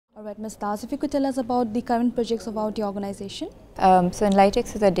All right, Ms. Das, if you could tell us about the current projects about your organization. So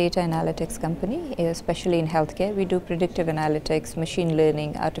Enlightiks is a data analytics company, especially in healthcare. We do predictive analytics, machine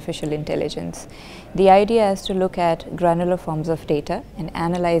learning, artificial intelligence. The idea is to look at granular forms of data and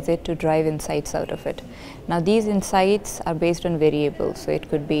analyze it to drive insights out of it. Now these insights are based on variables, so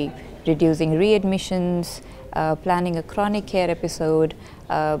it could be reducing readmissions, planning a chronic care episode,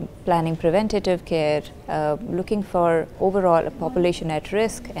 planning preventative care, looking for overall a population at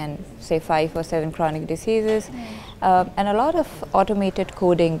risk and say 5 or 7 chronic diseases, and a lot of automated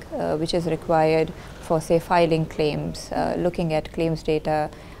coding which is required for say filing claims, looking at claims data,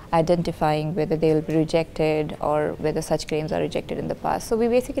 identifying whether they will be rejected or whether such claims are rejected in the past. So we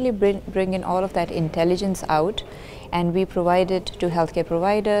basically bring in all of that intelligence out, and we provide it to healthcare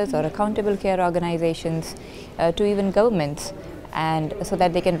providers or accountable care organizations, to even governments, and so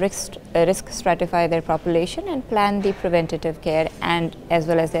that they can risk stratify their population and plan the preventative care and as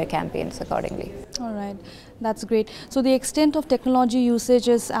well as their campaigns accordingly. All right, that's great. So the extent of technology usage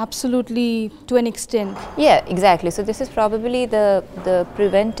is absolutely to an extent. Yeah, exactly. So this is probably the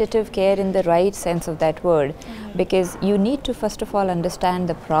preventative care in the right sense of that word, because you need to first of all understand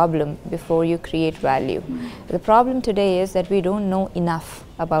the problem before you create value. The problem today is that we don't know enough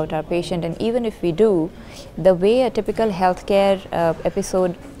about our patient, and even if we do, the way a typical healthcare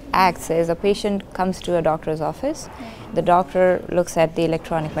episode acts is a patient comes to a doctor's office, the doctor looks at the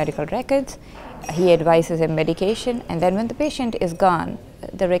electronic medical records, he advises him medication, and then when the patient is gone,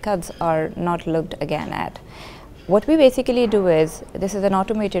 the records are not looked again at. What we basically do is, this is an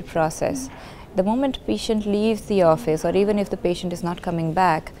automated process. The moment patient leaves the office, or even if the patient is not coming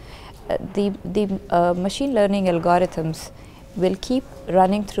back, the machine learning algorithms will keep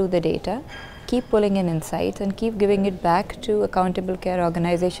running through the data, keep pulling in insights, and keep giving it back to accountable care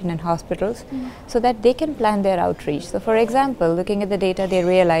organization and hospitals so that they can plan their outreach. So for example, looking at the data, they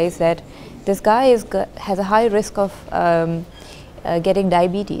realize that this guy has a high risk of getting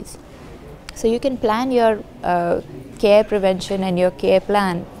diabetes. So you can plan your care prevention and your care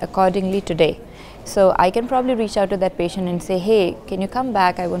plan accordingly today. So I can probably reach out to that patient and say, hey, can you come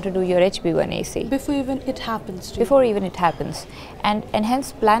back? I want to do your HB1AC. Before even it happens. Before even it happens. And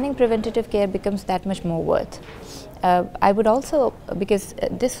hence planning preventative care becomes that much more worth. I would also, because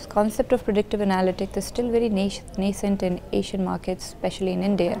this concept of predictive analytics is still very nascent in Asian markets, especially in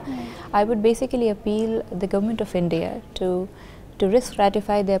India, I would basically appeal the government of India to risk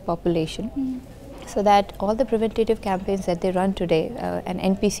stratify their population so that all the preventative campaigns that they run today, and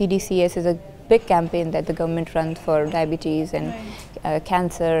NPCDCS is a big campaign that the government runs for diabetes and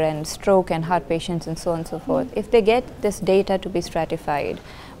cancer and stroke and heart patients and so on and so forth. If they get this data to be stratified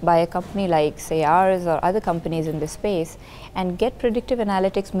by a company like say ours or other companies in this space, and get predictive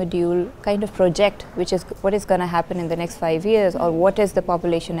analytics module kind of project which is what is going to happen in the next 5 years or what is the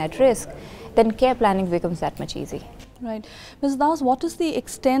population at risk, then care planning becomes that much easy. Right. Ms. Das, what is the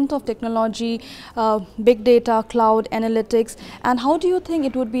extent of technology, big data, cloud, analytics, and how do you think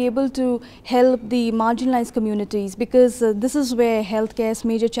it would be able to help the marginalized communities? Because this is where healthcare's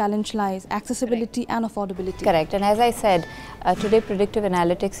major challenge lies, accessibility and affordability. Correct. And as I said, today predictive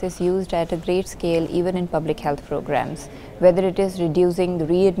analytics is used at a great scale even in public health programs, whether it is reducing the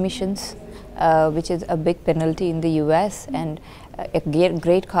readmissions, which is a big penalty in the US and a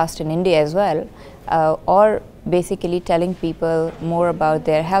great cost in India as well, or basically telling people more about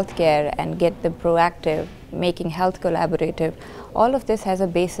their healthcare and get them proactive, making health collaborative. All of this has a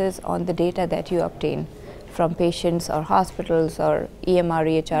basis on the data that you obtain from patients or hospitals or EMR,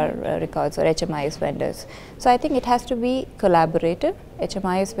 EHR records or HMIS vendors. So I think it has to be collaborative.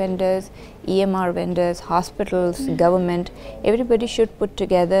 HMIS vendors, EMR vendors, hospitals, government, everybody should put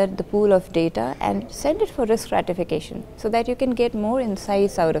together the pool of data and send it for risk stratification so that you can get more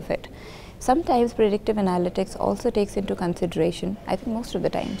insights out of it. Sometimes predictive analytics also takes into consideration, I think most of the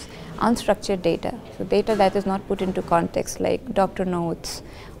times, unstructured data. So data that is not put into context like doctor notes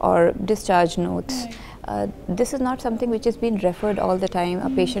or discharge notes. This is not something which is being referred all the time,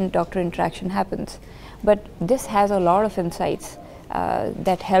 a patient-doctor interaction happens. But this has a lot of insights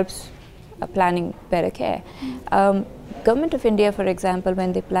that helps planning better care. Government of India, for example,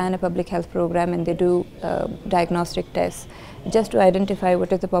 when they plan a public health program and they do diagnostic tests just to identify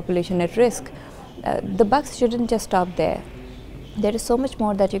what is the population at risk, the buck shouldn't just stop there. There is so much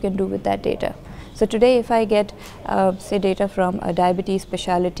more that you can do with that data. So today if I get say data from a diabetes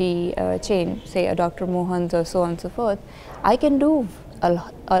specialty chain, say a Dr. Mohan's or so on and so forth, I can do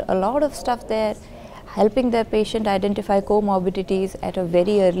a lot of stuff there, helping the patient identify comorbidities at a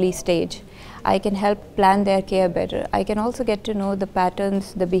very early stage. I can help plan their care better. I can also get to know the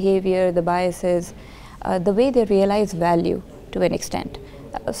patterns, the behavior, the biases, the way they realize value to an extent.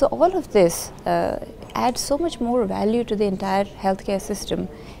 So all of this adds so much more value to the entire healthcare system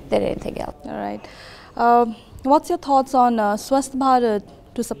than anything else. All right. What's your thoughts on Swasth Bharat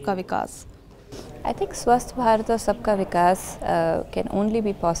to Sabka Vikas? I think Swasth Bharat or Sabka Vikas can only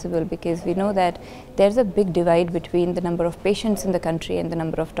be possible because we know that there's a big divide between the number of patients in the country and the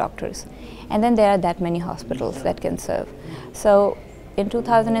number of doctors. And then there are that many hospitals that can serve. So in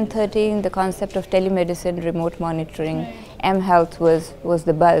 2013, the concept of telemedicine, remote monitoring, mHealth was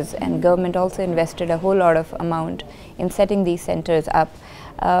the buzz, and government also invested a whole lot of amount in setting these centers up.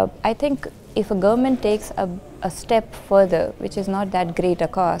 I think if a government takes a step further, which is not that great a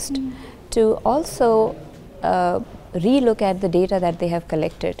cost, to also re-look at the data that they have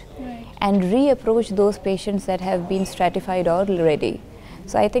collected and re-approach those patients that have been stratified already.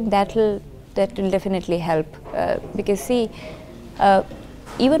 So I think that will definitely help because see,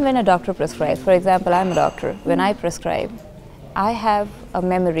 even when a doctor prescribes, for example, I'm a doctor, when I prescribe, I have a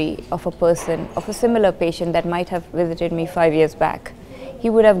memory of a person, of a similar patient that might have visited me 5 years back. He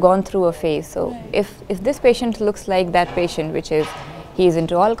would have gone through a phase. So if this patient looks like that patient, which is he's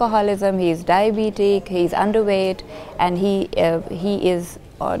into alcoholism, he's diabetic, he's underweight, and he is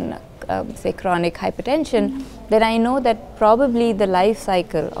on say chronic hypertension, then I know that probably the life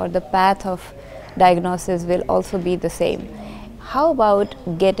cycle or the path of diagnosis will also be the same. How about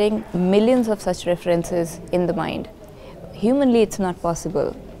getting millions of such references in the mind? Humanly it's not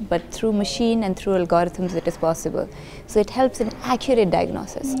possible, but through machine and through algorithms it is possible. So it helps in accurate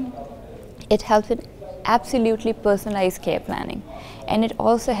diagnosis. It helps in absolutely personalized care planning. And it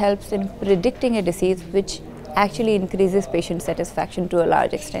also helps in predicting a disease, which actually increases patient satisfaction to a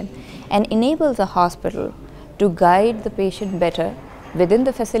large extent and enables a hospital to guide the patient better within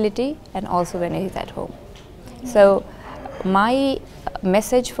the facility and also when he is at home. So my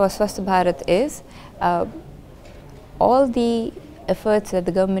message for Swasth Bharat is all the efforts that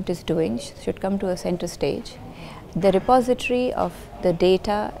the government is doing should come to a center stage. The repository of the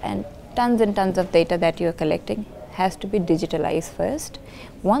data and tons of data that you are collecting has to be digitalized first.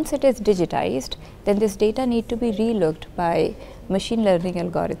 Once it is digitized, then this data need to be relooked by machine learning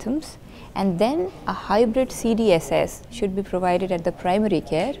algorithms, and then a hybrid CDSS should be provided at the primary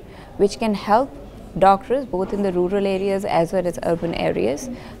care, which can help doctors both in the rural areas as well as urban areas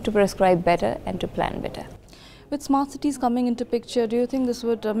to prescribe better and to plan better. With smart cities coming into picture, do you think this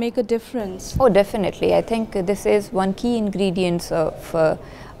would make a difference? Oh, definitely. I think this is one key ingredient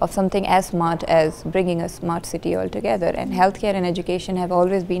of something as smart as bringing a smart city altogether. And healthcare and education have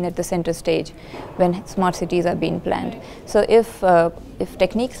always been at the center stage when smart cities are being planned. So if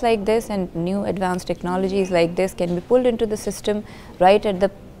techniques like this and new advanced technologies like this can be pulled into the system right at the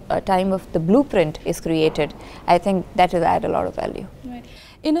time of the blueprint is created, I think that will add a lot of value. Right.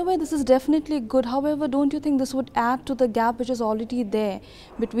 In a way, this is definitely good. However, don't you think this would add to the gap which is already there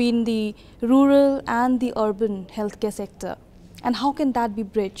between the rural and the urban healthcare sector? And how can that be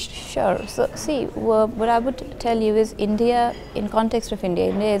bridged? Sure. So, see, what I would tell you is India, in context of India,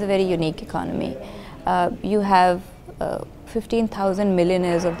 India is a very unique economy. You have 15,000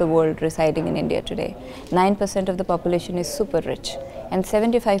 millionaires of the world residing in India today. 9% of the population is super rich, and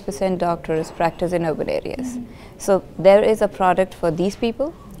 75% doctors practice in urban areas. So there is a product for these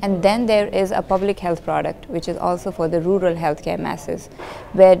people, and then there is a public health product which is also for the rural healthcare masses,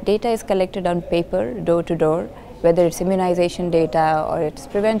 where data is collected on paper, door to door, whether it's immunization data or it's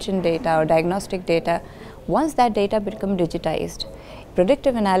prevention data or diagnostic data. Once that data becomes digitized,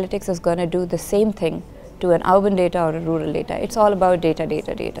 predictive analytics is going to do the same thing to an urban data or a rural data. It's all about data,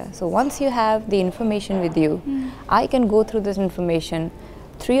 data, data. So once you have the information with you, I can go through this information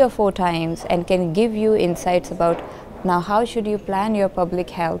 3 or 4 times and can give you insights about now how should you plan your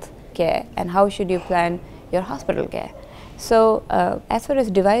public health care and how should you plan your hospital care. So as far as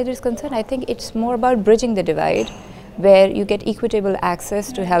divide is concerned, I think it's more about bridging the divide where you get equitable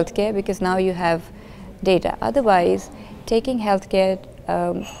access to healthcare because now you have data. Otherwise, taking healthcare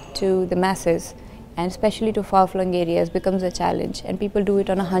to the masses and especially to far-flung areas becomes a challenge, and people do it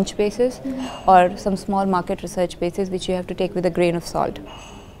on a hunch basis or some small market research basis which you have to take with a grain of salt.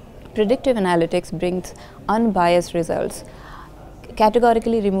 Predictive analytics brings unbiased results,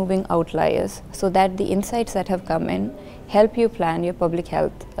 categorically removing outliers so that the insights that have come in help you plan your public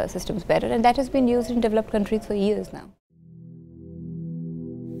health systems better, and that has been used in developed countries for years now.